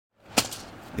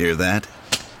Hear that?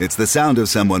 It's the sound of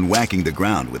someone whacking the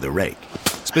ground with a rake.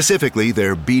 Specifically,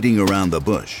 they're beating around the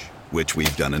bush, which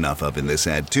we've done enough of in this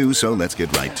ad too, so let's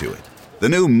get right to it. The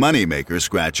new Moneymaker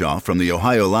scratch-off from the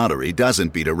Ohio Lottery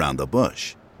doesn't beat around the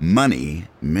bush. Money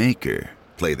Maker.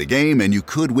 Play the game and you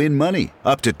could win money,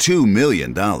 up to $2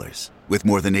 million. With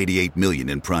more than $88 million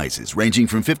in prizes, ranging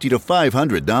from $50 to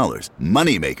 $500,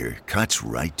 Moneymaker cuts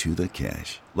right to the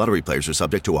cash. Lottery players are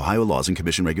subject to Ohio laws and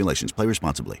commission regulations. Play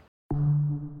responsibly.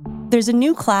 There's a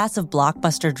new class of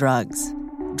blockbuster drugs.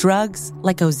 Drugs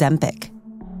like Ozempic.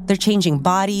 They're changing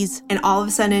bodies. And all of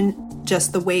a sudden,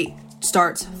 just the weight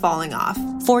starts falling off.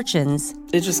 Fortunes.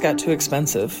 It just got too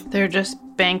expensive. They're just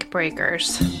bank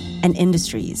breakers. And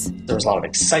industries. There was a lot of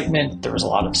excitement. There was a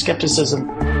lot of skepticism.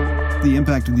 The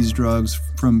impact of these drugs,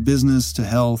 from business to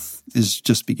health, is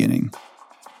just beginning.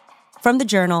 From the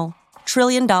Journal, $1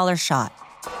 Trillion Shot.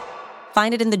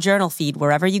 Find it in the Journal feed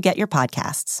wherever you get your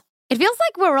podcasts. It feels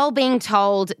like we're all being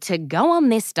told to go on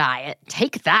this diet,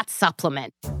 take that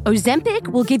supplement. Ozempic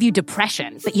will give you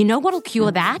depression, but you know what'll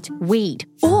cure that? Weed.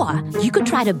 Or you could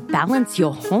try to balance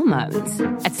your hormones.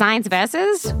 At Science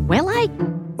Versus, we're like...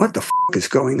 What the is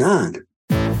going on?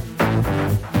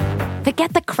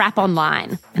 Forget the crap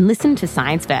online and listen to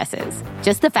Science Versus.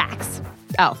 Just the facts.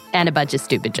 Oh, and a bunch of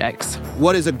stupid jokes.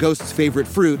 What is a ghost's favorite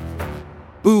fruit?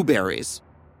 Blueberries.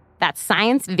 That's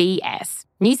Science VS.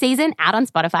 New season out on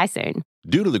Spotify soon.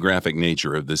 Due to the graphic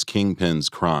nature of this kingpin's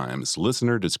crimes,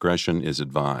 listener discretion is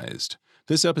advised.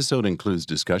 This episode includes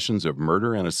discussions of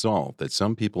murder and assault that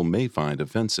some people may find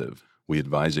offensive. We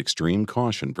advise extreme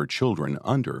caution for children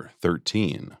under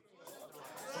 13.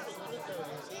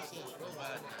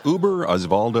 Uber,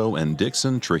 Osvaldo, and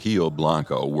Dixon Trujillo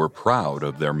Blanco were proud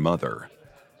of their mother.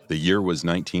 The year was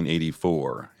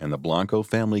 1984, and the Blanco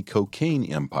family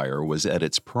cocaine empire was at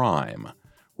its prime,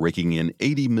 raking in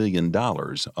 $80 million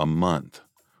a month.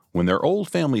 When their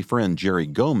old family friend Jerry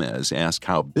Gomez asked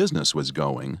how business was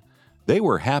going, they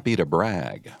were happy to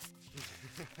brag.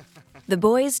 The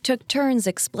boys took turns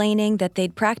explaining that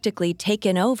they'd practically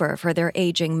taken over for their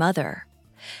aging mother.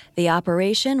 The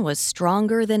operation was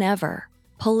stronger than ever,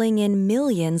 pulling in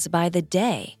millions by the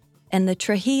day, and the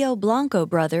Trujillo Blanco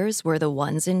brothers were the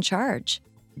ones in charge.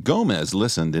 Gomez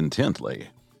listened intently.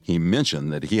 He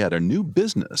mentioned that he had a new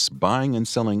business buying and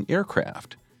selling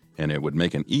aircraft, and it would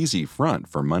make an easy front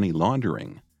for money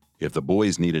laundering. If the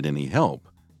boys needed any help,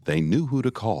 they knew who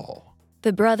to call.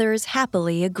 The brothers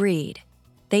happily agreed.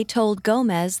 They told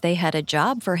Gomez they had a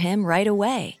job for him right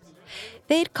away.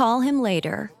 They'd call him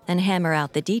later and hammer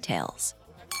out the details.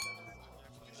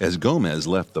 As Gomez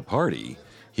left the party,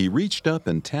 he reached up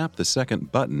and tapped the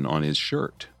second button on his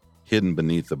shirt. Hidden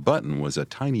beneath the button was a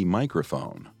tiny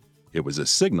microphone. It was a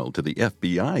signal to the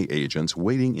FBI agents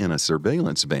waiting in a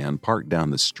surveillance van parked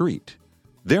down the street.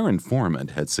 Their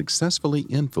informant had successfully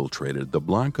infiltrated the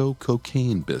Blanco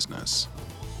cocaine business.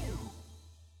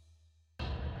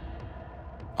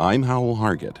 I'm Howell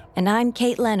Hargett. And I'm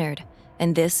Kate Leonard,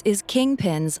 and this is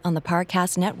Kingpins on the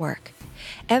Parcast Network.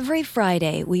 Every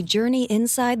Friday, we journey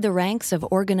inside the ranks of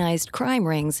organized crime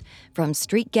rings, from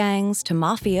street gangs to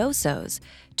mafiosos,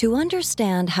 to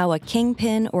understand how a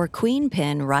kingpin or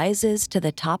queenpin rises to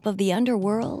the top of the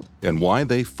underworld. And why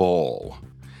they fall.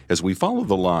 As we follow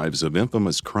the lives of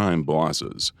infamous crime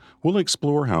bosses, we'll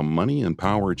explore how money and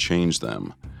power changed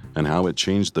them, and how it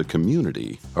changed the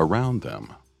community around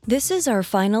them. This is our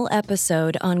final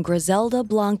episode on Griselda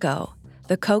Blanco,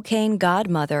 the cocaine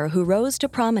godmother who rose to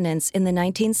prominence in the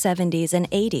 1970s and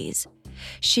 80s.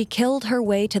 She killed her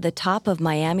way to the top of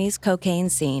Miami's cocaine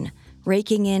scene,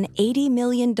 raking in $80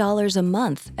 million a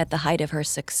month at the height of her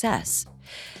success.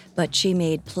 But she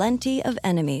made plenty of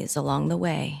enemies along the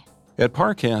way. At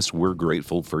Parcast, we're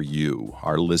grateful for you,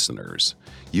 our listeners.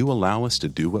 You allow us to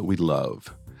do what we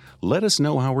love. Let us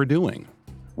know how we're doing.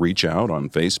 Reach out on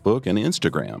Facebook and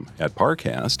Instagram at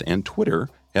Parcast and Twitter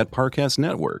at Parcast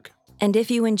Network. And if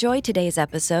you enjoyed today's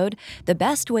episode, the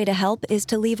best way to help is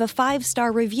to leave a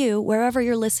 5-star review wherever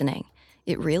you're listening.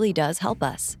 It really does help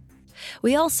us.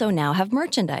 We also now have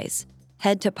merchandise.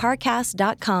 Head to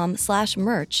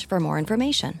parcast.com/merch for more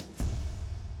information.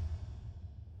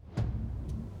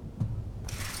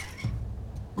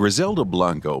 Griselda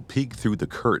Blanco peeked through the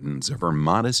curtains of her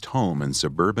modest home in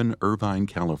suburban Irvine,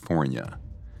 California.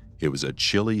 It was a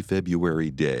chilly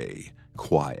February day,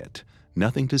 quiet,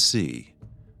 nothing to see.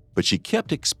 But she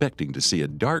kept expecting to see a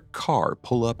dark car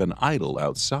pull up and idle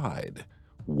outside,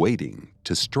 waiting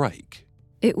to strike.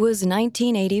 It was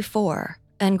 1984,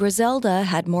 and Griselda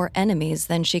had more enemies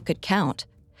than she could count.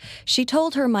 She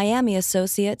told her Miami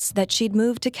associates that she'd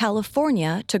moved to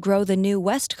California to grow the new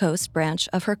West Coast branch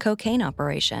of her cocaine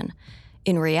operation.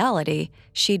 In reality,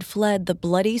 she'd fled the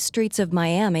bloody streets of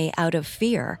Miami out of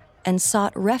fear and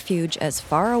sought refuge as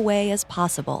far away as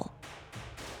possible.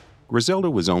 Griselda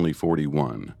was only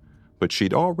 41, but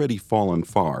she'd already fallen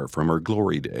far from her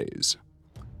glory days.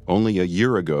 Only a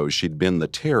year ago, she'd been the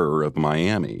terror of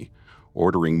Miami,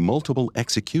 ordering multiple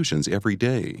executions every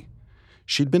day.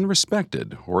 She'd been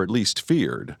respected, or at least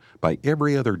feared, by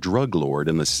every other drug lord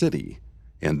in the city.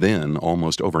 And then,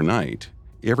 almost overnight,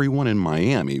 everyone in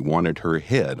Miami wanted her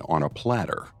head on a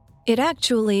platter. It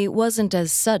actually wasn't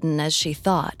as sudden as she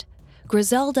thought.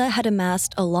 Griselda had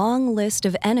amassed a long list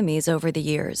of enemies over the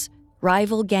years: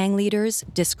 rival gang leaders,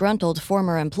 disgruntled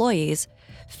former employees,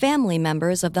 family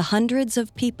members of the hundreds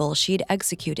of people she'd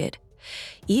executed.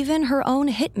 Even her own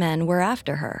hitmen were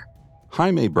after her.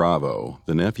 Jaime Bravo,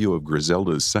 the nephew of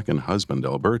Griselda's second husband,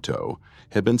 Alberto,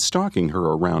 had been stalking her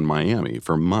around Miami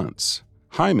for months.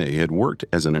 Jaime had worked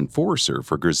as an enforcer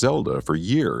for Griselda for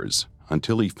years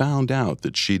until he found out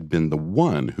that she'd been the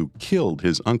one who killed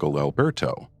his uncle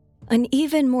Alberto. An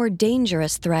even more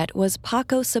dangerous threat was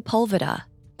Paco Sepulveda,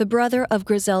 the brother of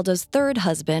Griselda's third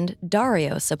husband,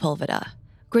 Dario Sepulveda.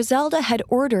 Griselda had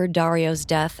ordered Dario's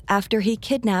death after he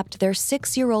kidnapped their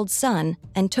 6-year-old son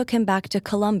and took him back to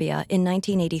Colombia in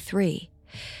 1983.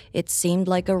 It seemed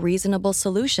like a reasonable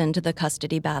solution to the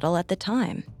custody battle at the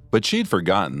time. But she'd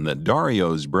forgotten that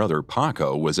Dario's brother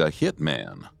Paco was a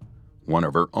hitman, one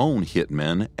of her own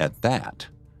hitmen at that.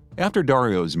 After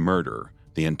Dario's murder,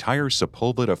 the entire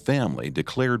Sepulveda family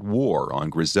declared war on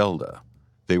Griselda.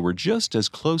 They were just as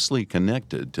closely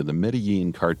connected to the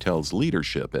Medellin cartel's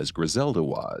leadership as Griselda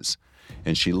was,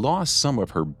 and she lost some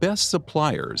of her best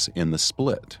suppliers in the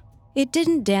split. It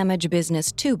didn't damage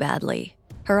business too badly.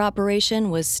 Her operation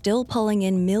was still pulling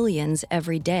in millions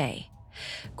every day.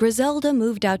 Griselda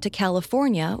moved out to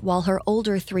California while her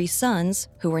older 3 sons,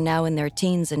 who were now in their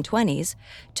teens and 20s,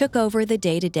 took over the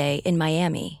day-to-day in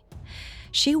Miami.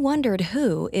 She wondered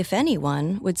who, if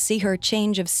anyone, would see her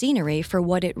change of scenery for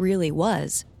what it really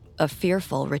was, a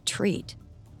fearful retreat.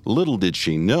 Little did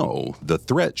she know the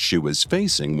threats she was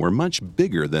facing were much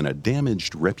bigger than a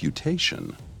damaged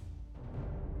reputation.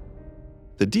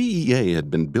 The DEA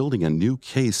had been building a new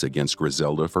case against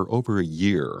Griselda for over a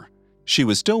year. She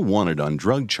was still wanted on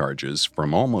drug charges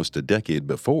from almost a decade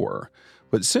before,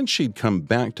 but since she'd come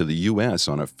back to the U.S.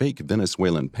 on a fake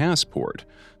Venezuelan passport,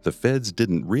 the feds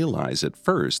didn't realize at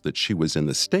first that she was in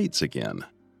the States again.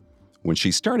 When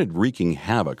she started wreaking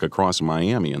havoc across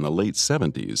Miami in the late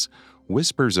 70s,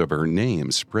 whispers of her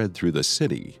name spread through the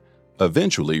city,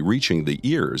 eventually reaching the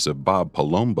ears of Bob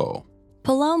Palombo.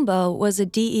 Palombo was a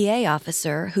DEA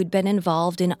officer who'd been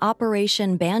involved in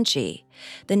Operation Banshee,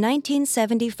 the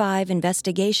 1975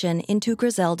 investigation into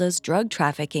Griselda's drug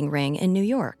trafficking ring in New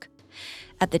York.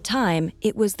 At the time,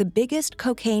 it was the biggest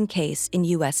cocaine case in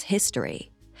U.S.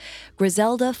 history.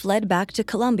 Griselda fled back to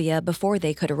Colombia before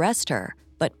they could arrest her,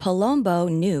 but Palombo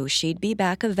knew she'd be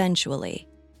back eventually.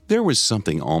 There was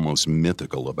something almost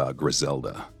mythical about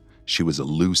Griselda. She was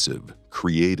elusive,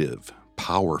 creative,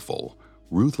 powerful,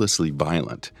 ruthlessly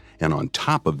violent, and on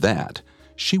top of that,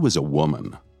 she was a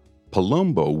woman.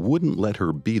 Palombo wouldn't let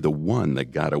her be the one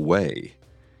that got away.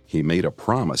 He made a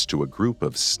promise to a group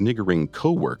of sniggering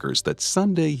co-workers that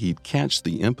someday he'd catch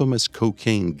the infamous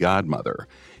cocaine Godmother,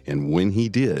 and when he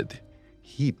did,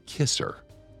 he'd kiss her.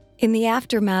 In the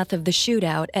aftermath of the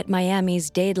shootout at Miami's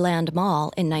Dadeland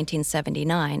Mall in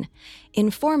 1979,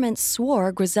 informants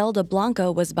swore Griselda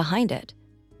Blanco was behind it.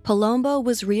 Palombo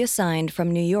was reassigned from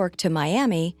New York to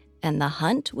Miami, and the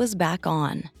hunt was back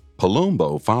on.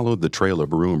 Palombo followed the trail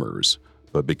of rumors,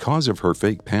 but because of her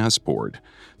fake passport,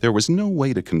 there was no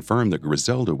way to confirm that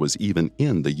Griselda was even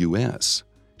in the U.S.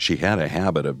 She had a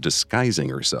habit of disguising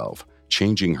herself,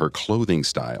 changing her clothing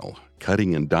style,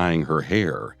 cutting and dyeing her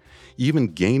hair,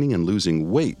 even gaining and losing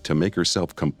weight to make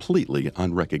herself completely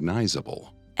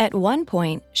unrecognizable. At one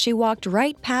point, she walked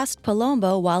right past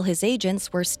Palombo while his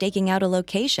agents were staking out a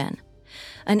location.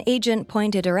 An agent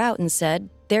pointed her out and said,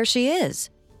 "There she is."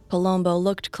 Palombo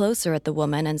looked closer at the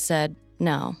woman and said,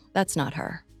 "No, that's not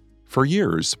her." For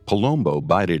years, Palombo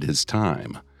bided his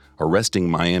time, arresting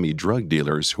Miami drug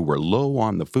dealers who were low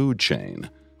on the food chain,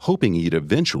 hoping he'd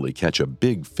eventually catch a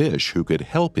big fish who could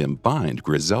help him find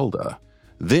Griselda.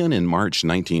 Then in March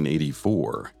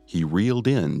 1984, he reeled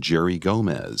in Jerry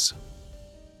Gomez.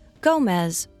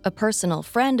 Gomez, a personal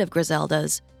friend of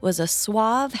Griselda's, was a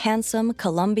suave, handsome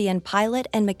Colombian pilot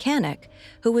and mechanic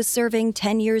who was serving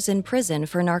 10 years in prison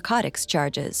for narcotics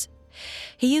charges.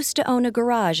 He used to own a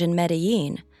garage in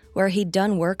Medellin, where he'd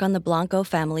done work on the Blanco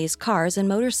family's cars and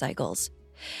motorcycles.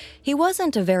 He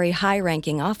wasn't a very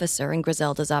high-ranking officer in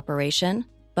Griselda's operation,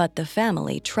 but the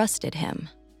family trusted him.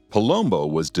 Palombo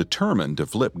was determined to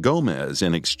flip Gomez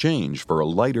in exchange for a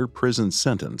lighter prison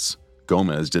sentence.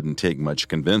 Gomez didn't take much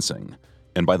convincing,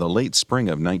 and by the late spring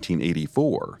of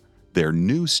 1984, their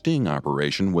new sting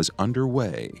operation was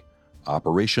underway,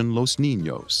 Operation Los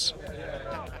Niños.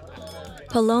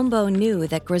 Palombo knew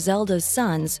that Griselda's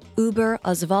sons, Uber,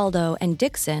 Osvaldo, and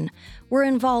Dixon, were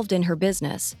involved in her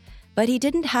business, but he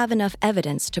didn't have enough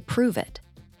evidence to prove it.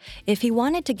 If he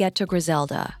wanted to get to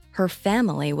Griselda, her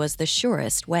family was the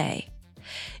surest way.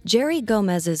 Jerry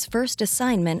Gomez's first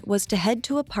assignment was to head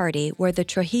to a party where the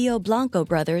Trujillo Blanco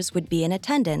brothers would be in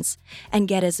attendance and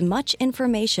get as much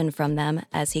information from them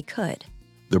as he could.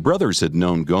 The brothers had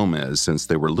known Gomez since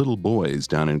they were little boys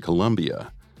down in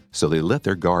Colombia, so they let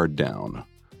their guard down.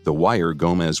 The wire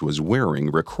Gomez was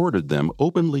wearing recorded them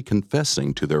openly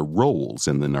confessing to their roles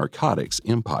in the narcotics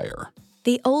empire.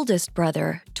 The oldest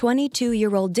brother,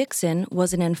 22-year-old Dixon,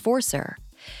 was an enforcer.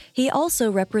 He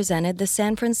also represented the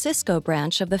San Francisco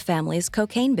branch of the family's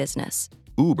cocaine business.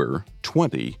 Uber,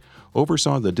 20,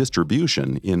 oversaw the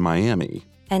distribution in Miami.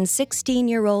 And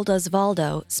 16-year-old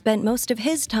Osvaldo spent most of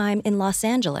his time in Los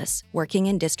Angeles working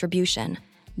in distribution.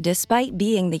 Despite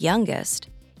being the youngest,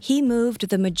 he moved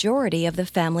the majority of the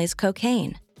family's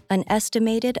cocaine, an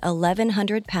estimated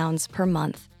 1,100 pounds per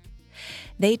month.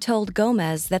 They told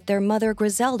Gomez that their mother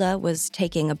Griselda was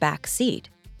taking a back seat.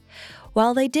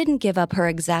 While they didn't give up her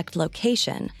exact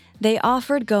location, they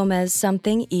offered Gomez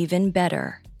something even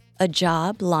better, a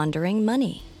job laundering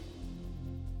money.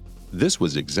 This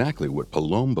was exactly what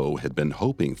Palombo had been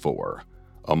hoping for,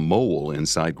 a mole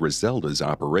inside Griselda's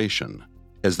operation.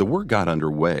 As the work got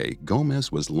underway,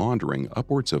 Gomez was laundering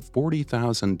upwards of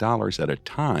 $40,000 at a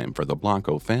time for the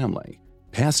Blanco family,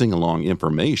 passing along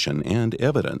information and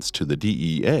evidence to the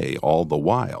DEA all the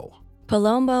while.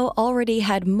 Palombo already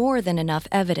had more than enough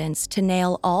evidence to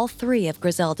nail all three of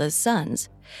Griselda's sons.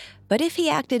 But if he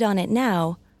acted on it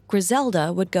now,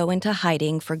 Griselda would go into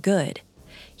hiding for good.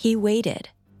 He waited,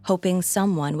 hoping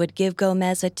someone would give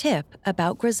Gomez a tip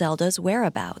about Griselda's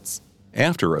whereabouts.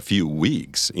 After a few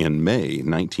weeks, in May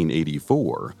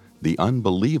 1984, the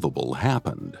unbelievable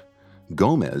happened.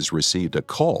 Gomez received a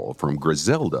call from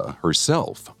Griselda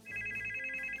herself.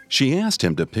 She asked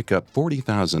him to pick up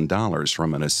 $40,000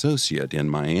 from an associate in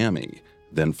Miami,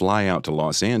 then fly out to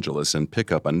Los Angeles and pick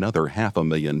up another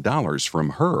 $500,000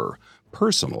 from her,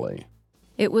 personally.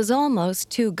 It was almost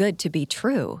too good to be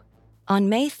true. On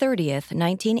May 30th,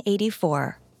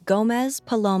 1984, Gomez,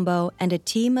 Palombo, and a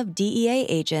team of DEA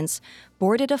agents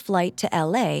boarded a flight to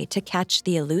LA to catch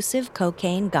the elusive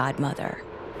cocaine Godmother.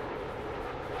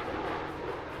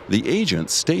 The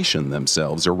agents stationed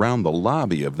themselves around the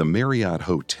lobby of the Marriott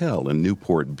Hotel in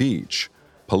Newport Beach.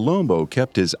 Palombo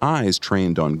kept his eyes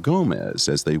trained on Gomez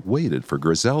as they waited for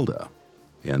Griselda.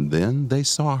 And then they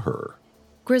saw her.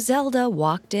 Griselda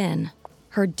walked in,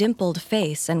 her dimpled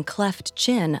face and cleft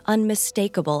chin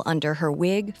unmistakable under her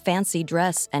wig, fancy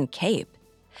dress, and cape.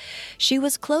 She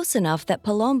was close enough that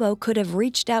Palombo could have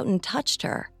reached out and touched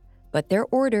her, but their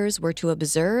orders were to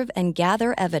observe and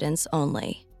gather evidence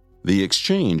only. The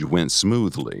exchange went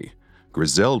smoothly.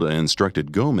 Griselda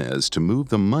instructed Gomez to move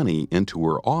the money into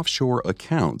her offshore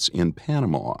accounts in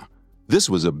Panama. This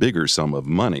was a bigger sum of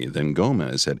money than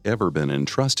Gomez had ever been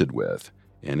entrusted with,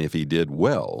 and if he did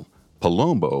well,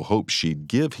 Palombo hoped she'd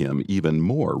give him even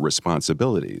more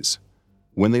responsibilities.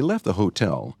 When they left the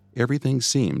hotel, everything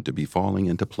seemed to be falling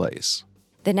into place.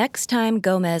 The next time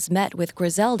Gomez met with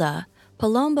Griselda,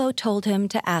 Palombo told him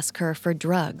to ask her for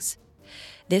drugs.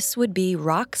 This would be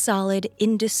rock-solid,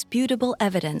 indisputable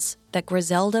evidence that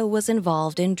Griselda was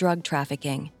involved in drug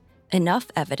trafficking. Enough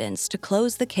evidence to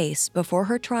close the case before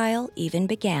her trial even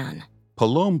began.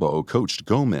 Palombo coached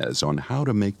Gomez on how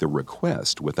to make the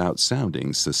request without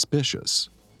sounding suspicious.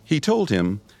 He told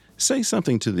him, say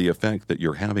something to the effect that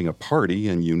you're having a party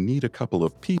and you need a couple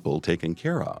of people taken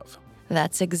care of.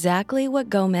 That's exactly what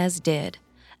Gomez did,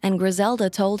 and Griselda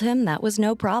told him that was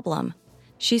no problem.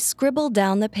 She scribbled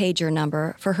down the pager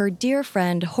number for her dear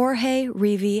friend Jorge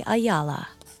Rivi Ayala.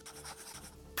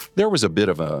 There was a bit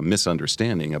of a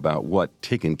misunderstanding about what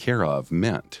taken care of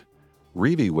meant.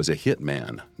 Rivi was a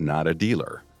hitman, not a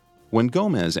dealer. When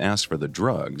Gomez asked for the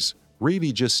drugs,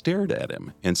 Rivi just stared at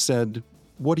him and said,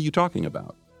 "What are you talking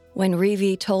about?" When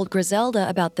Rivi told Griselda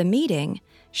about the meeting,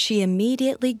 she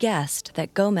immediately guessed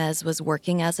that Gomez was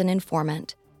working as an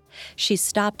informant. She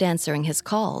stopped answering his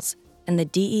calls, and the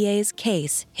DEA's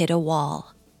case hit a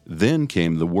wall. Then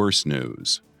came the worst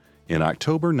news. In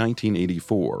October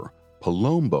 1984,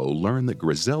 Palombo learned that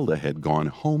Griselda had gone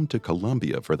home to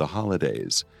Colombia for the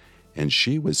holidays, and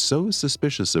she was so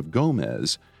suspicious of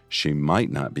Gomez, she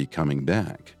might not be coming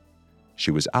back. She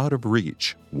was out of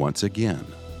reach once again.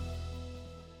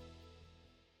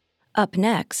 Up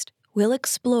next, we'll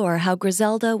explore how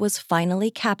Griselda was finally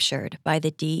captured by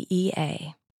the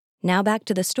DEA. Now back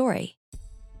to the story.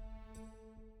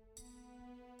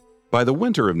 By the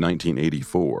winter of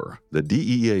 1984, the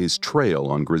DEA's trail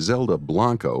on Griselda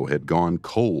Blanco had gone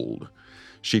cold.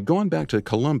 She'd gone back to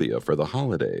Colombia for the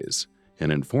holidays, and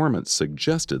informants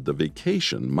suggested the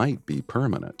vacation might be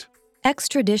permanent.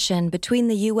 Extradition between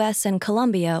the U.S. and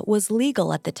Colombia was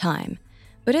legal at the time,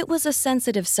 but it was a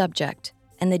sensitive subject,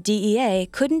 and the DEA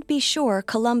couldn't be sure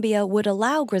Colombia would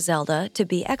allow Griselda to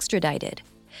be extradited.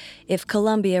 If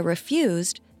Colombia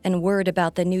refused, and word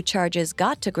about the new charges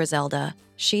got to Griselda,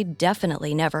 she'd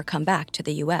definitely never come back to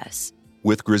the U.S.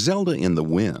 With Griselda in the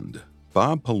wind,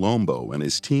 Bob Palombo and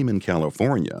his team in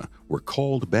California were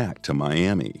called back to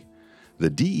Miami.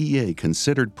 The DEA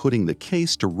considered putting the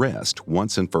case to rest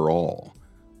once and for all,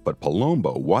 but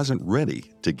Palombo wasn't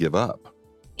ready to give up.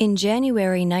 In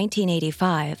January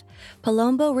 1985,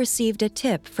 Palombo received a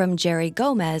tip from Jerry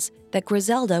Gomez that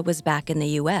Griselda was back in the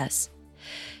U.S.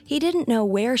 He didn't know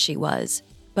where she was,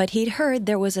 but he'd heard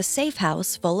there was a safe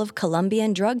house full of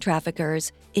Colombian drug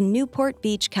traffickers in Newport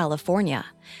Beach, California,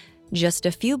 just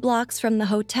a few blocks from the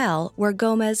hotel where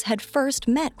Gomez had first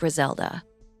met Griselda.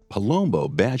 Palombo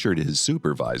badgered his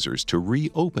supervisors to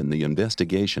reopen the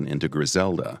investigation into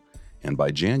Griselda, and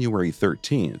by January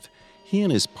 13th, he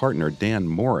and his partner Dan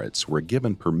Moritz were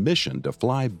given permission to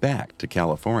fly back to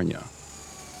California.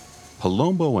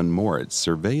 Palombo and Moritz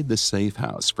surveyed the safe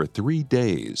house for 3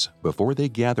 days before they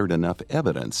gathered enough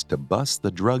evidence to bust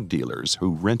the drug dealers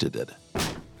who rented it.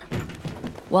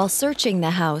 While searching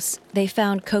the house, they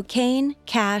found cocaine,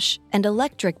 cash, and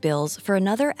electric bills for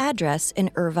another address in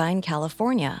Irvine,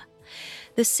 California,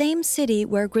 the same city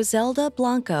where Griselda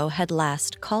Blanco had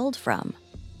last called from.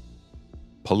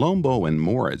 Palombo and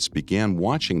Moritz began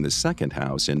watching the second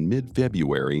house in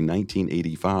mid-February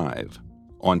 1985.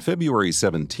 On February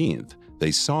 17th,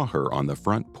 they saw her on the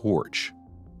front porch,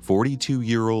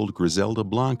 42-year-old Griselda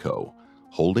Blanco,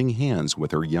 holding hands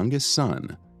with her youngest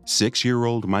son,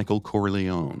 6-year-old Michael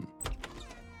Corleone.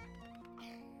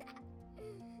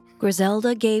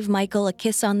 Griselda gave Michael a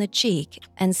kiss on the cheek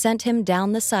and sent him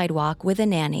down the sidewalk with a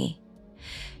nanny.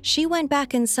 She went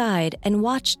back inside and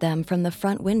watched them from the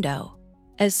front window.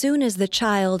 As soon as the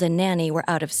child and nanny were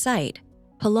out of sight,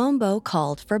 Palombo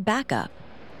called for backup.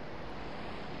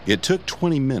 It took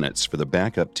 20 minutes for the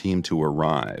backup team to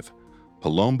arrive.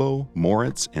 Palombo,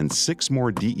 Moritz, and 6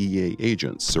 more DEA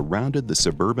agents surrounded the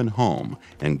suburban home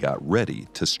and got ready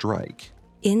to strike.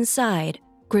 Inside,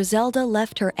 Griselda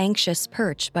left her anxious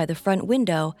perch by the front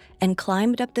window and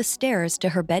climbed up the stairs to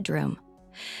her bedroom.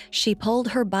 She pulled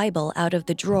her Bible out of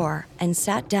the drawer and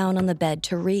sat down on the bed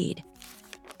to read.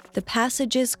 The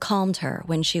passages calmed her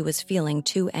when she was feeling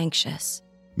too anxious.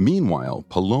 Meanwhile,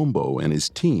 Palombo and his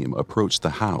team approached the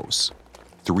house.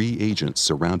 3 agents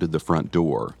surrounded the front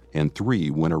door, and 3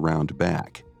 went around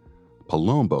back.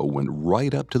 Palombo went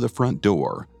right up to the front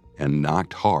door and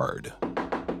knocked hard.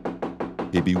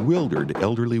 A bewildered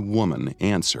elderly woman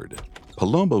answered.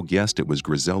 Palombo guessed it was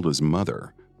Griselda's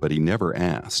mother, but he never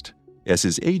asked. As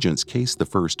his agents cased the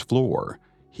first floor,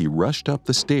 he rushed up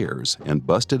the stairs and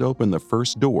busted open the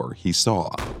first door he saw.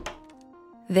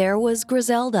 There was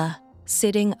Griselda,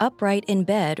 sitting upright in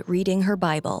bed reading her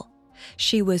Bible.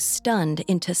 She was stunned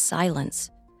into silence.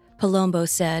 Palombo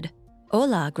said,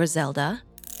 "Hola, Griselda."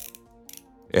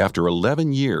 After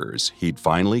 11 years, he'd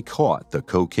finally caught the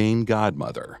cocaine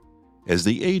godmother. As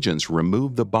the agents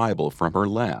removed the Bible from her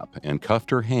lap and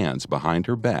cuffed her hands behind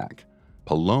her back,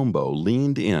 Palombo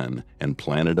leaned in and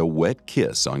planted a wet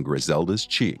kiss on Griselda's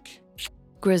cheek.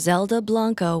 Griselda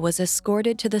Blanco was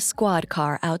escorted to the squad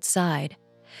car outside.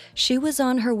 She was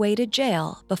on her way to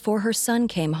jail before her son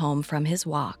came home from his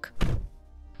walk.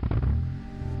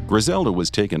 Griselda was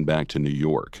taken back to New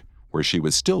York, where she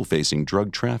was still facing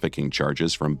drug trafficking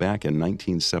charges from back in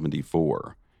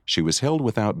 1974. She was held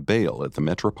without bail at the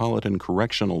Metropolitan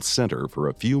Correctional Center for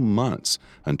a few months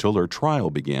until her trial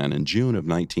began in June of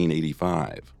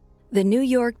 1985. The New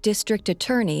York District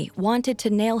Attorney wanted to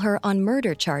nail her on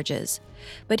murder charges,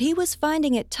 but he was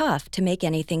finding it tough to make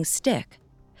anything stick.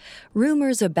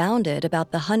 Rumors abounded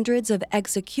about the hundreds of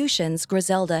executions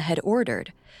Griselda had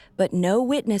ordered, but no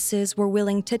witnesses were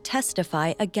willing to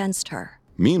testify against her.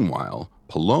 Meanwhile,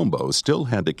 Palombo still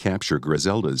had to capture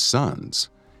Griselda's sons.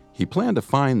 He planned to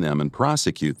find them and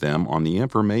prosecute them on the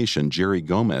information Jerry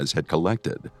Gomez had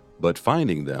collected, but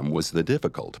finding them was the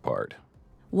difficult part.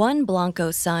 One Blanco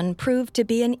son proved to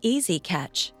be an easy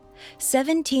catch.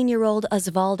 17-year-old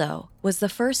Osvaldo was the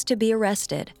first to be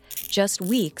arrested, just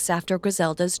weeks after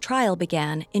Griselda's trial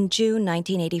began in June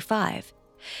 1985.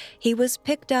 He was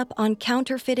picked up on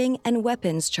counterfeiting and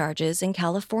weapons charges in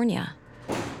California.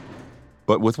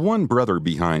 But with one brother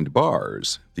behind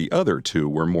bars, the other two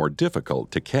were more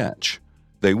difficult to catch.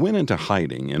 They went into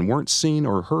hiding and weren't seen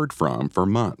or heard from for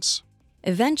months.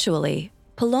 Eventually,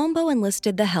 Palombo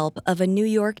enlisted the help of a New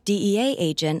York DEA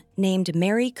agent named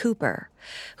Mary Cooper,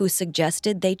 who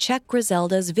suggested they check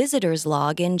Griselda's visitor's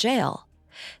log in jail.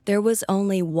 There was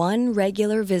only one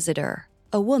regular visitor,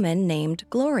 a woman named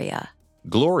Gloria.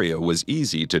 Gloria was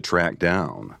easy to track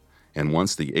down, and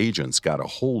once the agents got a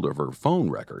hold of her phone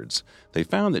records, they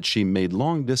found that she made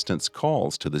long-distance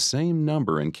calls to the same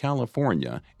number in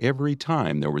California every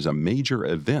time there was a major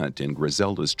event in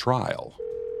Griselda's trial.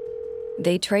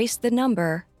 They traced the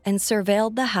number and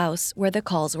surveilled the house where the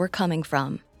calls were coming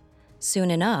from.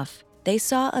 Soon enough, they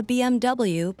saw a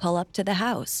BMW pull up to the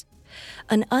house.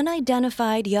 An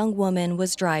unidentified young woman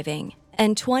was driving,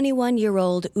 and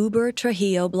 21-year-old Uber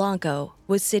Trujillo Blanco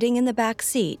was sitting in the back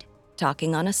seat,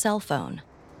 talking on a cell phone.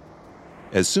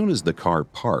 As soon as the car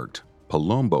parked,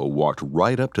 Palombo walked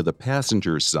right up to the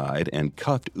passenger's side and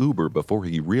cuffed Uber before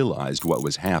he realized what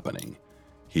was happening.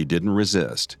 He didn't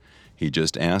resist. He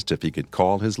just asked if he could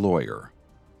call his lawyer.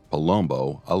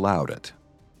 Palombo allowed it.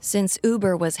 Since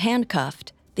Uber was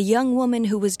handcuffed, the young woman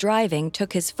who was driving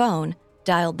took his phone,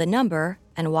 dialed the number,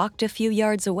 and walked a few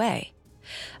yards away.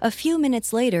 A few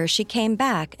minutes later, she came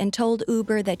back and told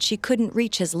Uber that she couldn't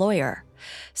reach his lawyer,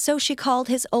 so she called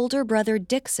his older brother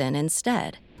Dixon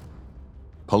instead.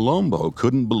 Palombo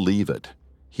couldn't believe it.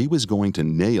 He was going to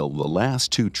nail the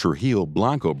last two Trujillo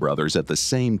Blanco brothers at the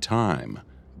same time.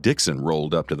 Dixon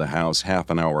rolled up to the house half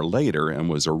an hour later and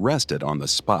was arrested on the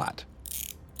spot.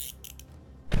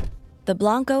 The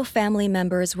Blanco family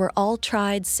members were all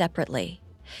tried separately.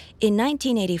 In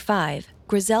 1985,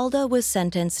 Griselda was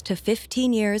sentenced to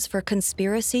 15 years for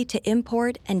conspiracy to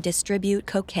import and distribute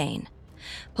cocaine.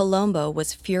 Palombo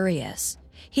was furious.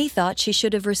 He thought she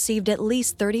should have received at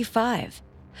least 35.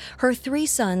 Her 3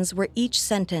 sons were each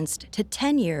sentenced to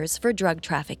 10 years for drug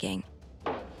trafficking.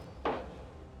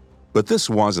 But this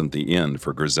wasn't the end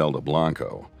for Griselda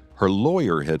Blanco. Her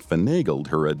lawyer had finagled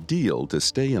her a deal to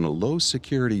stay in a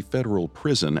low-security federal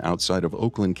prison outside of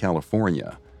Oakland,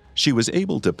 California. She was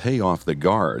able to pay off the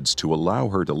guards to allow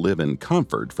her to live in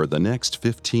comfort for the next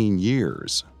 15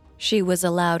 years. She was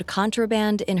allowed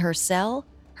contraband in her cell,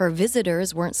 her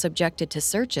visitors weren't subjected to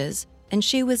searches, and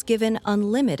she was given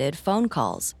unlimited phone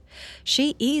calls.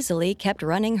 She easily kept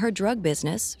running her drug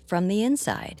business from the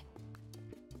inside.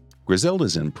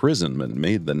 Griselda's imprisonment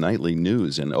made the nightly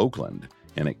news in Oakland,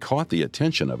 and it caught the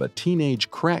attention of a teenage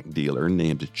crack dealer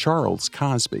named Charles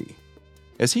Cosby.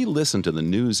 As he listened to the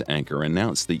news anchor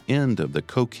announce the end of the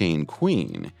cocaine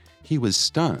queen, he was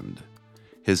stunned.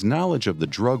 His knowledge of the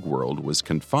drug world was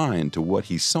confined to what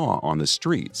he saw on the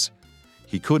streets.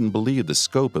 He couldn't believe the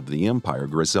scope of the empire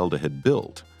Griselda had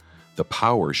built, the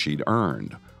power she'd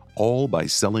earned, all by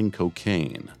selling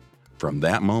cocaine. From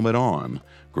that moment on,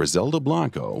 Griselda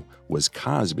Blanco was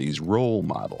Cosby's role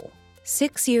model.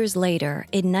 6 years later,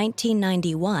 in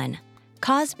 1991,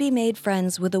 Cosby made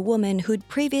friends with a woman who'd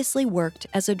previously worked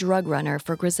as a drug runner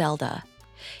for Griselda.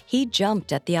 He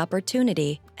jumped at the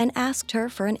opportunity and asked her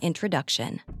for an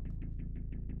introduction.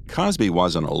 Cosby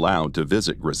wasn't allowed to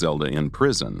visit Griselda in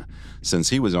prison since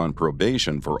he was on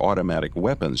probation for automatic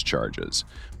weapons charges,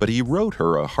 but he wrote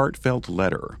her a heartfelt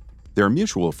letter. Their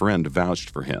mutual friend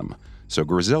vouched for him, so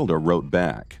Griselda wrote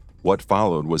back. What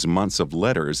followed was months of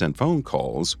letters and phone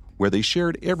calls where they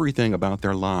shared everything about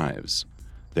their lives,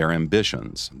 their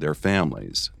ambitions, their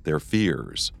families, their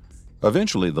fears.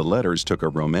 Eventually, the letters took a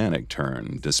romantic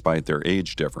turn despite their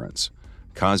age difference.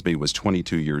 Cosby was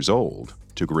 22 years old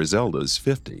to Griselda's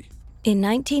 50. In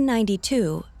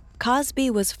 1992, Cosby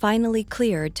was finally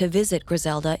cleared to visit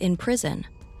Griselda in prison.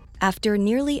 After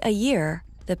nearly a year,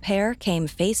 the pair came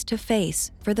face to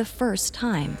face for the first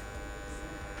time.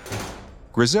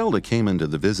 Griselda came into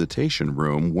the visitation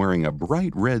room wearing a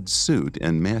bright red suit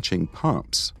and matching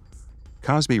pumps.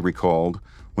 Cosby recalled,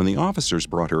 when the officers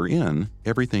brought her in,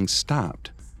 everything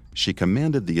stopped. She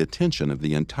commanded the attention of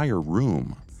the entire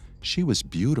room. She was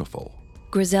beautiful.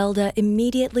 Griselda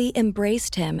immediately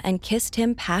embraced him and kissed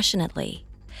him passionately.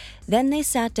 Then they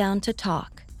sat down to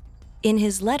talk. In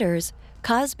his letters,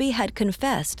 Cosby had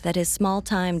confessed that his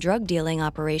small-time drug dealing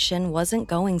operation wasn't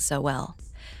going so well.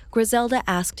 Griselda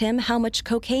asked him how much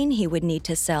cocaine he would need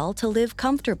to sell to live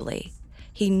comfortably.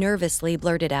 He nervously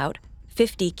blurted out,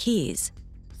 50 keys.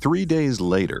 3 days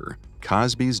later,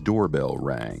 Cosby's doorbell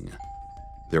rang.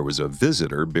 There was a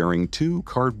visitor bearing 2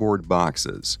 cardboard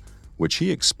boxes, which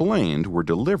he explained were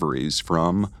deliveries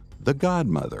from the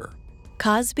Godmother.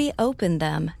 Cosby opened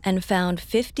them and found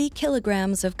 50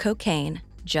 kilograms of cocaine,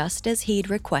 just as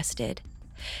he'd requested.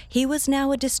 He was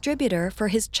now a distributor for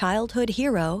his childhood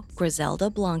hero, Griselda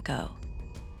Blanco.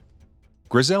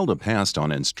 Griselda passed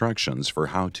on instructions for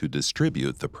how to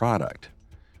distribute the product.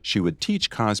 She would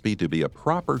teach Cosby to be a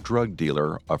proper drug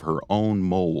dealer of her own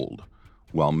mold,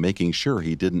 while making sure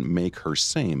he didn't make her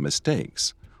same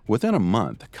mistakes. Within a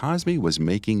month, Cosby was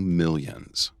making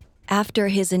millions. After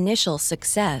his initial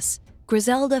success,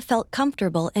 Griselda felt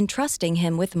comfortable entrusting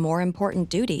him with more important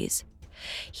duties.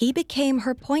 He became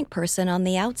her point person on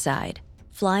the outside,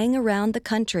 flying around the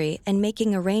country and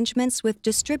making arrangements with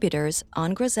distributors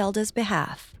on Griselda's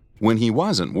behalf. When he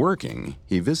wasn't working,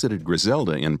 he visited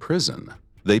Griselda in prison.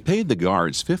 They paid the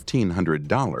guards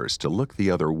 $1,500 to look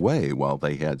the other way while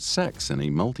they had sex in a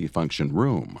multifunction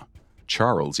room.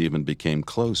 Charles even became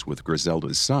close with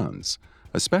Griselda's sons,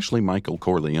 especially Michael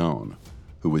Corleone,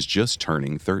 who was just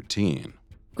turning 13.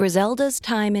 Griselda's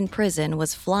time in prison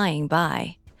was flying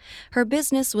by. Her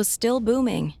business was still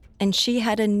booming, and she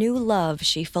had a new love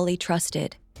she fully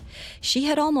trusted. She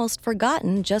had almost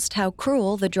forgotten just how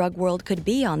cruel the drug world could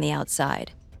be on the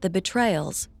outside. The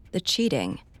betrayals, the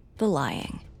cheating, the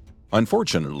lying.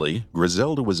 Unfortunately,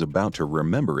 Griselda was about to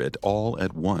remember it all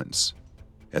at once.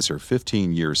 As her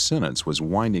 15-year sentence was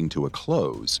winding to a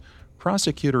close,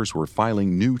 prosecutors were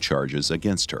filing new charges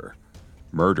against her.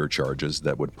 Murder charges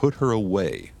that would put her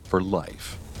away for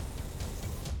life.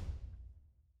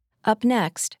 Up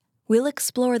next, we'll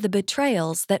explore the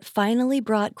betrayals that finally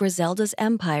brought Griselda's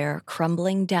empire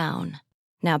crumbling down.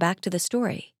 Now back to the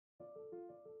story.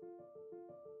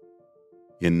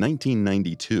 In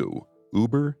 1992,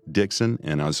 Uber, Dixon,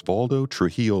 and Osvaldo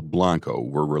Trujillo Blanco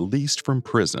were released from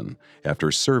prison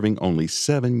after serving only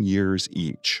 7 years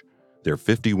each. Their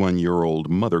 51-year-old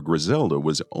mother Griselda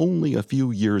was only a few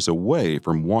years away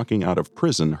from walking out of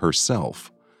prison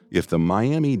herself. If the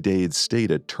Miami-Dade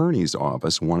State Attorney's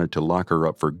Office wanted to lock her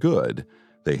up for good,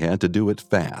 they had to do it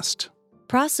fast.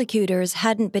 Prosecutors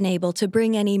hadn't been able to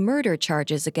bring any murder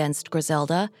charges against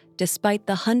Griselda, despite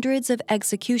the hundreds of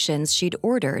executions she'd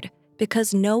ordered,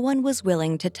 because no one was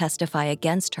willing to testify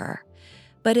against her.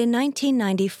 But in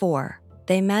 1994,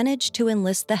 they managed to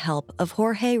enlist the help of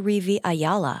Jorge Rivi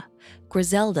Ayala,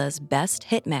 Griselda's best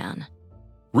hitman.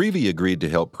 Rivi agreed to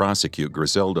help prosecute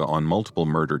Griselda on multiple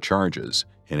murder charges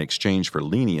in exchange for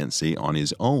leniency on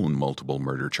his own multiple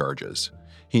murder charges.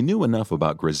 He knew enough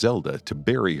about Griselda to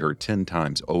bury her 10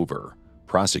 times over.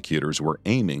 Prosecutors were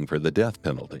aiming for the death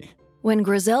penalty. When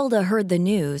Griselda heard the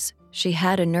news, she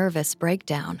had a nervous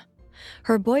breakdown.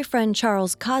 Her boyfriend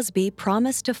Charles Cosby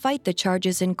promised to fight the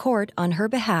charges in court on her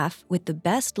behalf with the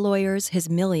best lawyers his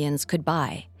millions could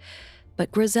buy.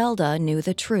 But Griselda knew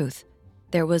the truth.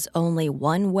 There was only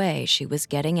one way she was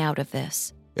getting out of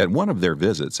this. At one of their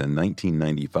visits in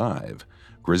 1995,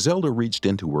 Griselda reached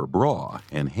into her bra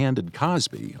and handed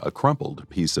Cosby a crumpled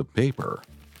piece of paper.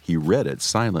 He read it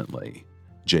silently.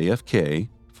 JFK,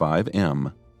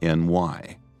 5M,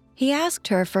 NY. He asked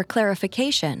her for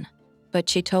clarification, but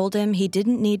she told him he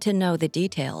didn't need to know the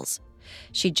details.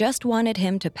 She just wanted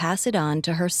him to pass it on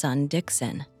to her son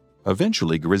Dixon.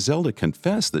 Eventually, Griselda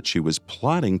confessed that she was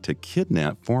plotting to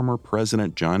kidnap former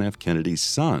President John F. Kennedy's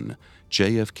son,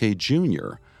 JFK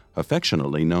Jr.,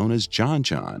 affectionately known as John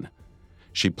John.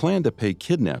 She planned to pay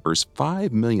kidnappers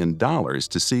 $5 million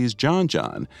to seize John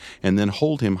John and then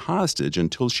hold him hostage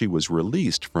until she was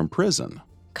released from prison.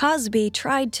 Cosby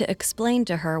tried to explain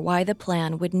to her why the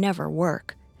plan would never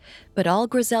work, but all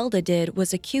Griselda did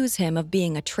was accuse him of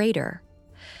being a traitor.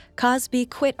 Cosby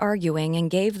quit arguing and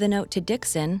gave the note to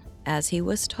Dixon, as he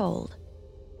was told.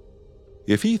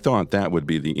 If he thought that would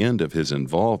be the end of his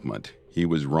involvement, he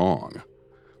was wrong.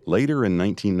 Later in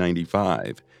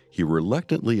 1995, he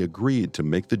reluctantly agreed to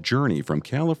make the journey from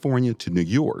California to New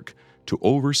York to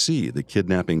oversee the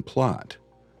kidnapping plot.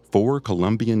 4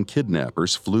 Colombian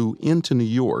kidnappers flew into New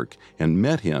York and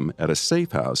met him at a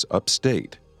safe house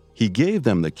upstate. He gave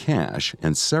them the cash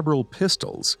and several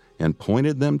pistols and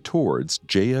pointed them towards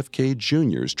JFK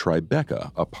Jr.'s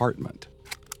Tribeca apartment.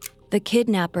 The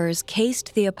kidnappers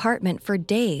cased the apartment for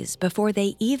days before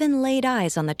they even laid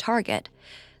eyes on the target,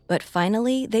 but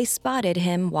finally they spotted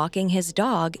him walking his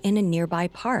dog in a nearby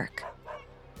park.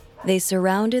 They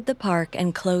surrounded the park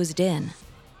and closed in,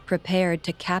 prepared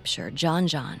to capture John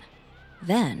John.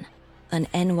 Then, an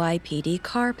NYPD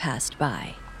car passed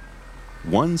by.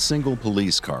 One single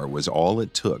police car was all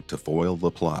it took to foil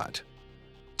the plot.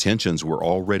 Tensions were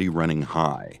already running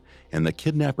high, and the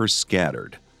kidnappers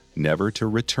scattered, never to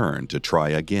return to try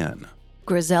again.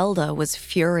 Griselda was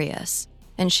furious,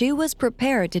 and she was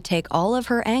prepared to take all of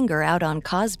her anger out on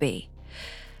Cosby.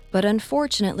 But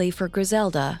unfortunately for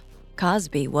Griselda,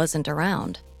 Cosby wasn't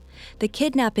around. The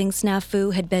kidnapping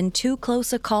snafu had been too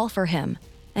close a call for him,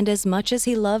 and as much as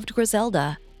he loved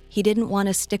Griselda, he didn't want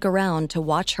to stick around to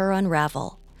watch her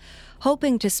unravel.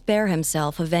 Hoping to spare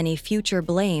himself of any future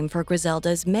blame for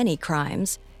Griselda's many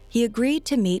crimes, he agreed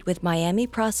to meet with Miami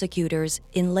prosecutors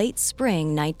in late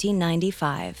spring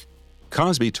 1995.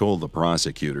 Cosby told the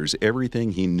prosecutors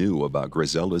everything he knew about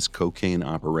Griselda's cocaine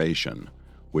operation,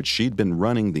 which she'd been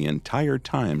running the entire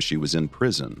time she was in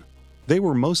prison. They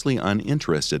were mostly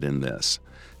uninterested in this,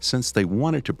 since they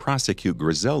wanted to prosecute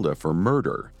Griselda for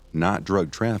murder, not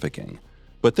drug trafficking.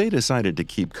 But they decided to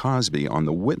keep Cosby on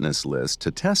the witness list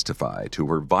to testify to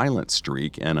her violent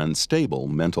streak and unstable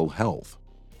mental health.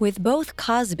 With both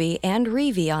Cosby and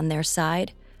Reevy on their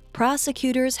side,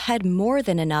 prosecutors had more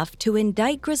than enough to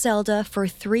indict Griselda for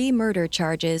 3 murder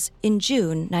charges in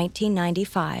June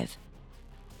 1995.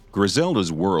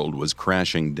 Griselda's world was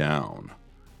crashing down.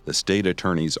 The state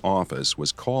attorney's office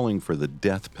was calling for the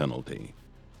death penalty.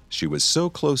 She was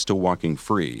so close to walking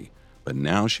free, but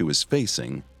now she was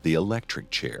facing the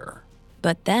electric chair.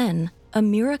 But then, a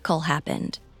miracle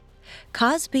happened.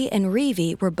 Cosby and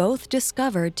Reevy were both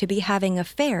discovered to be having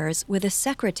affairs with a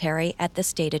secretary at the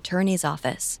state attorney's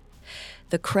office.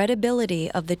 The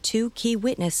credibility of the 2 key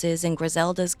witnesses in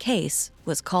Griselda's case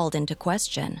was called into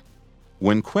question.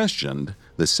 When questioned,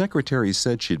 the secretary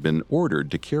said she'd been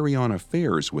ordered to carry on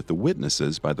affairs with the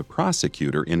witnesses by the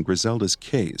prosecutor in Griselda's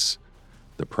case.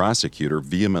 The prosecutor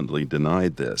vehemently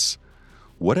denied this.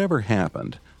 Whatever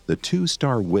happened, the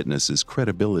 2-star witnesses'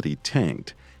 credibility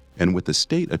tanked, and with the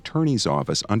state attorney's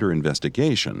office under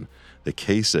investigation, the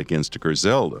case against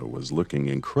Griselda was looking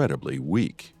incredibly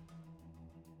weak.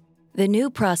 The new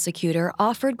prosecutor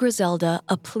offered Griselda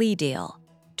a plea deal,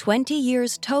 20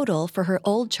 years total for her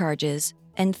old charges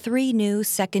and 3 new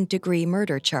second-degree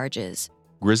murder charges.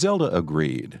 Griselda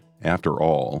agreed. After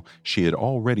all, she had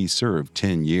already served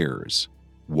 10 years.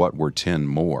 What were 10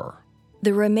 more?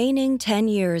 The remaining 10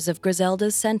 years of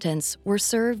Griselda's sentence were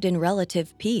served in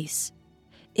relative peace.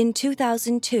 In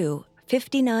 2002,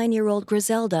 59-year-old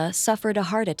Griselda suffered a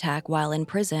heart attack while in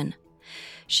prison.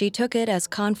 She took it as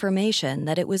confirmation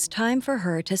that it was time for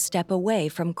her to step away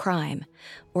from crime,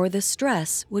 or the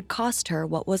stress would cost her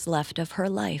what was left of her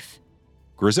life.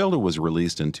 Griselda was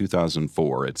released in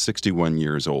 2004 at 61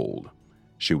 years old.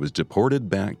 She was deported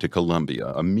back to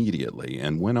Colombia immediately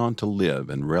and went on to live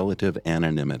in relative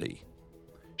anonymity.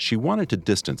 She wanted to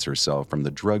distance herself from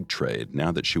the drug trade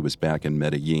now that she was back in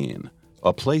Medellin,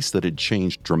 a place that had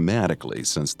changed dramatically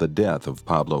since the death of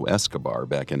Pablo Escobar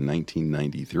back in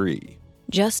 1993.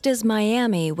 Just as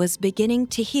Miami was beginning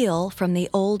to heal from the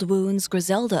old wounds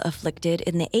Griselda afflicted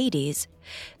in the 80s,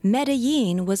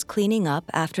 Medellin was cleaning up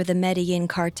after the Medellin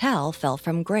cartel fell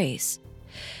from grace.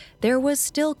 There was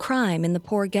still crime in the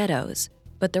poor ghettos,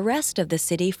 but the rest of the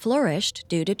city flourished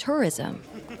due to tourism.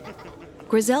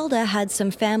 Griselda had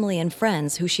some family and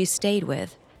friends who she stayed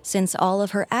with, since all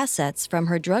of her assets from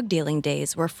her drug dealing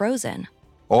days were frozen.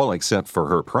 All except for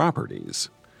her properties.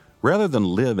 Rather than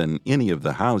live in any of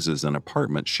the houses and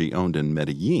apartments she owned in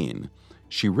Medellin,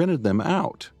 she rented them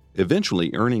out, eventually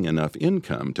earning enough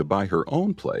income to buy her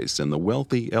own place in the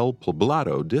wealthy El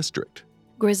Poblado district.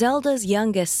 Griselda's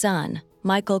youngest son,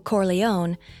 Michael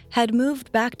Corleone, had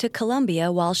moved back to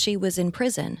Colombia while she was in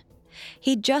prison.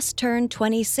 He'd just turned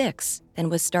 26 and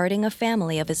was starting a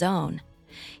family of his own.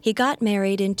 He got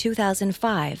married in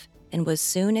 2005 and was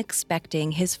soon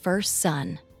expecting his first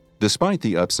son. Despite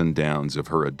the ups and downs of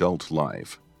her adult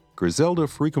life, Griselda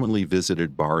frequently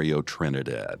visited Barrio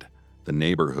Trinidad, the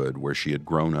neighborhood where she had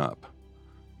grown up.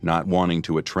 Not wanting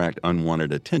to attract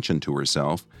unwanted attention to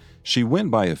herself, she went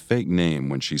by a fake name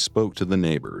when she spoke to the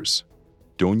neighbors,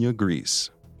 Doña Gris.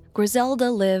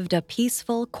 Griselda lived a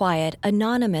peaceful, quiet,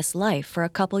 anonymous life for a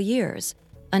couple years,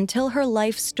 until her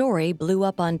life story blew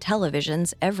up on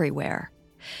televisions everywhere.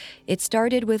 It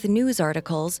started with news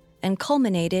articles and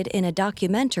culminated in a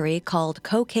documentary called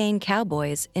Cocaine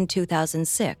Cowboys in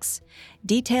 2006,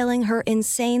 detailing her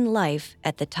insane life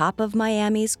at the top of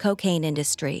Miami's cocaine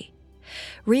industry.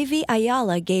 Reevy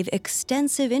Ayala gave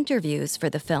extensive interviews for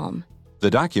the film. The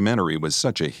documentary was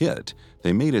such a hit,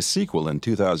 they made a sequel in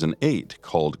 2008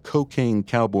 called Cocaine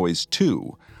Cowboys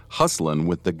 2, Hustlin'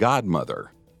 with the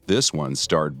Godmother. This one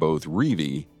starred both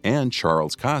Reevy and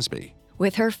Charles Cosby.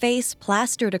 With her face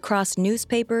plastered across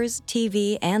newspapers,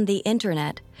 TV, and the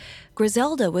internet,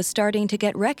 Griselda was starting to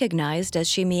get recognized as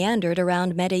she meandered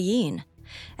around Medellin.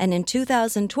 And in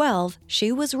 2012,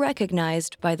 she was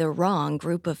recognized by the wrong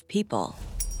group of people.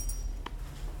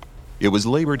 It was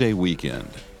Labor Day weekend.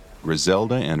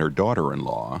 Griselda and her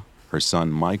daughter-in-law, her son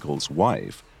Michael's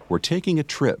wife, were taking a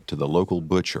trip to the local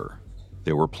butcher.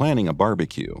 They were planning a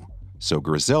barbecue, so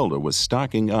Griselda was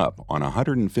stocking up on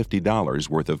 $150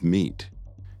 worth of meat.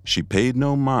 She paid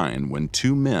no mind when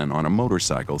two men on a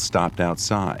motorcycle stopped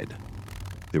outside.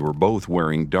 They were both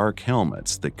wearing dark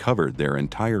helmets that covered their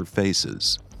entire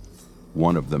faces.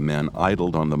 One of the men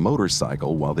idled on the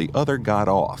motorcycle while the other got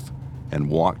off and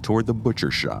walked toward the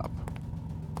butcher shop.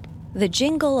 The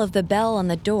jingle of the bell on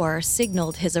the door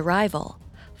signaled his arrival,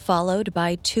 followed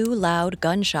by two loud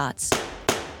gunshots.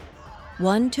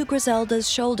 One to Griselda's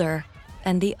shoulder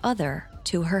and the other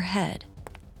to her head.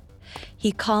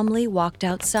 He calmly walked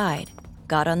outside,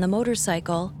 got on the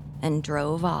motorcycle, and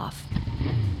drove off.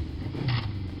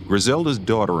 Griselda's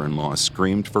daughter-in-law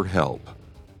screamed for help,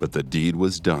 but the deed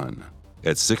was done.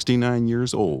 At 69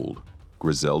 years old,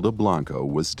 Griselda Blanco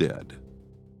was dead.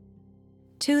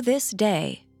 To this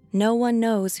day, no one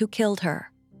knows who killed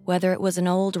her, whether it was an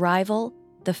old rival,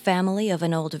 the family of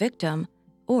an old victim,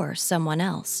 or someone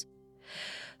else.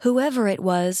 Whoever it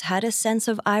was had a sense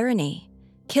of irony,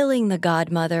 killing the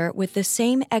godmother with the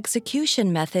same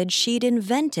execution method she'd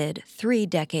invented 3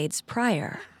 decades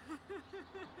prior.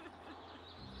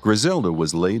 Griselda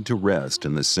was laid to rest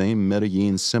in the same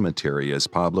Medellin cemetery as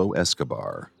Pablo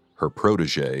Escobar, her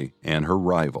protege and her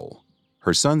rival.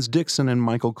 Her sons Dixon and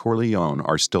Michael Corleone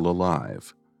are still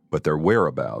alive, but their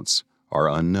whereabouts are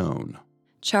unknown.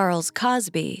 Charles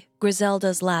Cosby,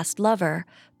 Griselda's last lover,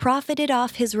 profited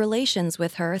off his relations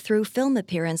with her through film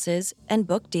appearances and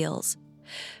book deals.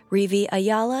 Rivi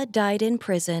Ayala died in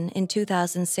prison in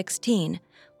 2016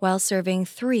 while serving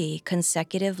 3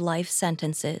 consecutive life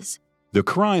sentences. The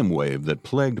crime wave that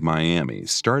plagued Miami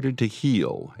started to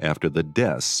heal after the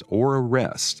deaths or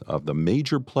arrests of the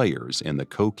major players in the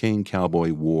cocaine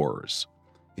cowboy wars.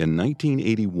 In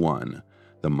 1981,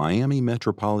 the Miami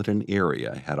metropolitan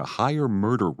area had a higher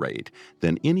murder rate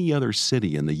than any other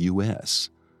city in the U.S.,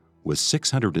 with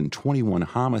 621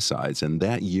 homicides in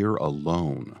that year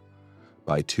alone.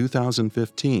 By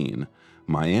 2015,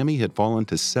 Miami had fallen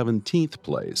to 17th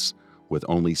place with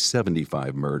only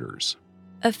 75 murders.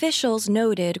 Officials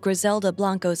noted Griselda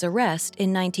Blanco's arrest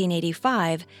in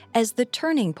 1985 as the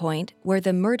turning point where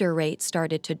the murder rate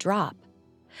started to drop.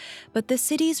 But the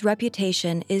city's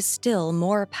reputation is still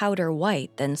more powder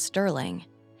white than sterling.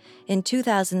 In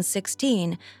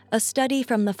 2016, a study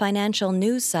from the financial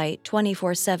news site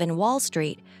 24/7 Wall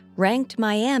Street ranked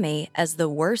Miami as the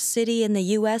worst city in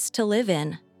the U.S. to live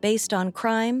in based on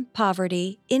crime,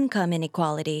 poverty, income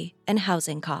inequality, and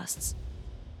housing costs.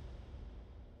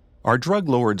 Are drug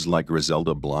lords like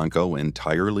Griselda Blanco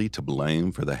entirely to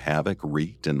blame for the havoc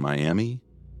wreaked in Miami?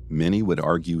 Many would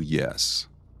argue yes.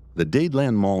 The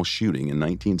Dadeland Mall shooting in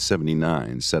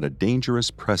 1979 set a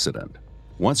dangerous precedent.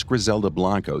 Once Griselda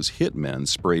Blanco's hitmen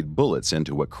sprayed bullets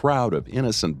into a crowd of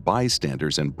innocent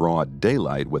bystanders in broad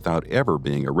daylight without ever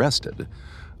being arrested,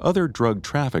 other drug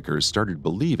traffickers started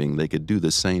believing they could do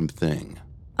the same thing.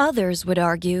 Others would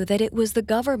argue that it was the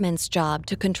government's job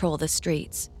to control the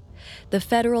streets. The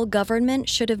federal government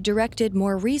should have directed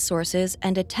more resources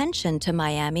and attention to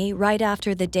Miami right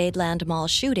after the Dadeland Mall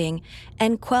shooting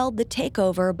and quelled the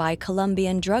takeover by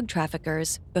Colombian drug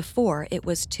traffickers before it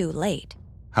was too late.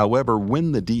 However,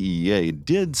 when the DEA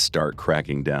did start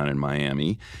cracking down in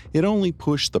Miami, it only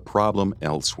pushed the problem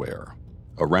elsewhere.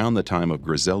 Around the time of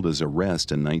Griselda's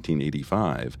arrest in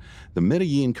 1985, the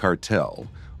Medellin cartel,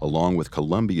 along with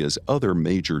Colombia's other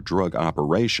major drug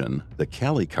operation, the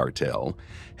Cali cartel,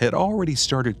 had already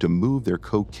started to move their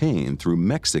cocaine through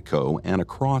Mexico and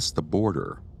across the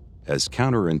border. As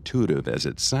counterintuitive as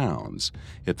it sounds,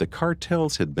 if the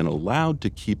cartels had been allowed to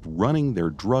keep running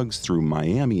their drugs through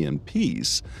Miami in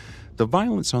peace, the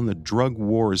violence on the drug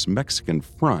war's Mexican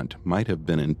front might have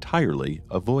been entirely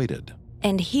avoided.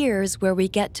 And here's where we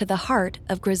get to the heart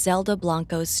of Griselda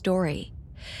Blanco's story.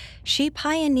 She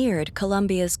pioneered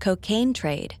Colombia's cocaine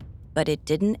trade, but it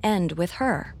didn't end with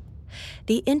her.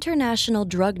 The international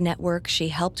drug network she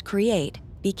helped create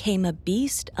became a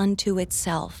beast unto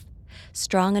itself,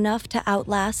 strong enough to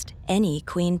outlast any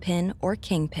queenpin or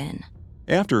kingpin.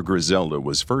 After Griselda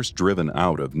was first driven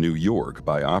out of New York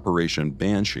by Operation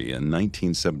Banshee in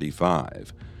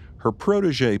 1975, her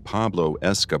protege Pablo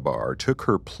Escobar took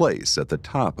her place at the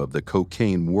top of the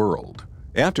cocaine world.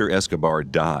 After Escobar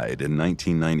died in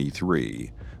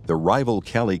 1993, the rival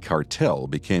Cali cartel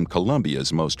became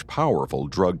Colombia's most powerful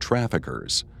drug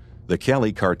traffickers. The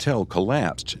Cali cartel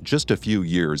collapsed just a few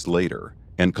years later,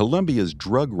 and Colombia's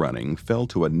drug running fell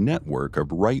to a network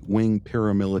of right-wing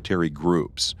paramilitary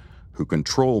groups who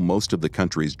control most of the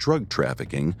country's drug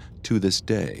trafficking to this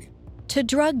day. To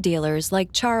drug dealers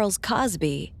like Charles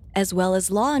Cosby, as well as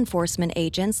law enforcement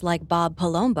agents like Bob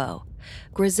Palombo,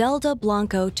 Griselda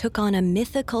Blanco took on a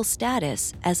mythical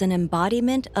status as an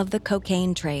embodiment of the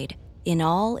cocaine trade in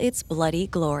all its bloody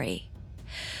glory.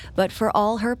 But for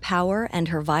all her power and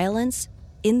her violence,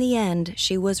 in the end,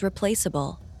 she was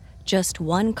replaceable, just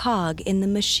one cog in the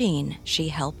machine she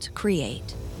helped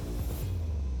create.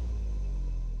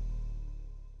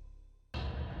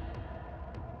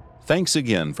 Thanks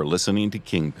again for listening to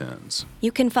Kingpins.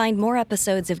 You can find more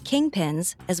episodes of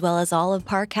Kingpins, as well as all of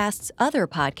Parcast's other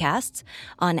podcasts,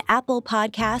 on Apple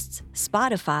Podcasts,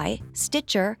 Spotify,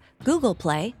 Stitcher, Google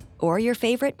Play, or your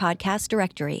favorite podcast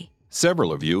directory.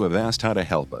 Several of you have asked how to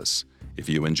help us. If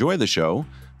you enjoy the show,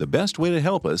 the best way to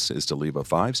help us is to leave a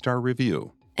 5-star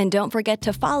review. And don't forget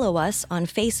to follow us on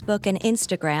Facebook and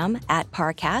Instagram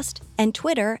 @Parcast and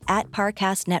Twitter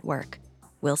 @Parcast Network.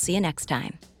 We'll see you next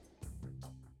time.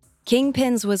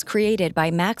 Kingpins was created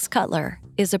by Max Cutler,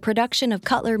 is a production of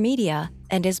Cutler Media,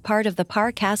 and is part of the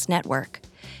Parcast Network.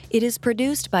 It is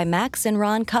produced by Max and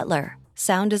Ron Cutler,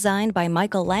 sound designed by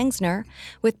Michael Langsner,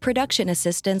 with production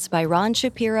assistance by Ron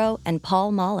Shapiro and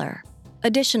Paul Mahler.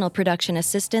 Additional production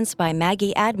assistance by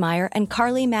Maggie Admire and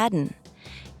Carly Madden.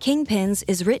 Kingpins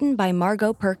is written by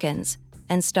Margot Perkins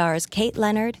and stars Kate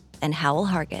Leonard and Howell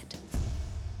Hargett.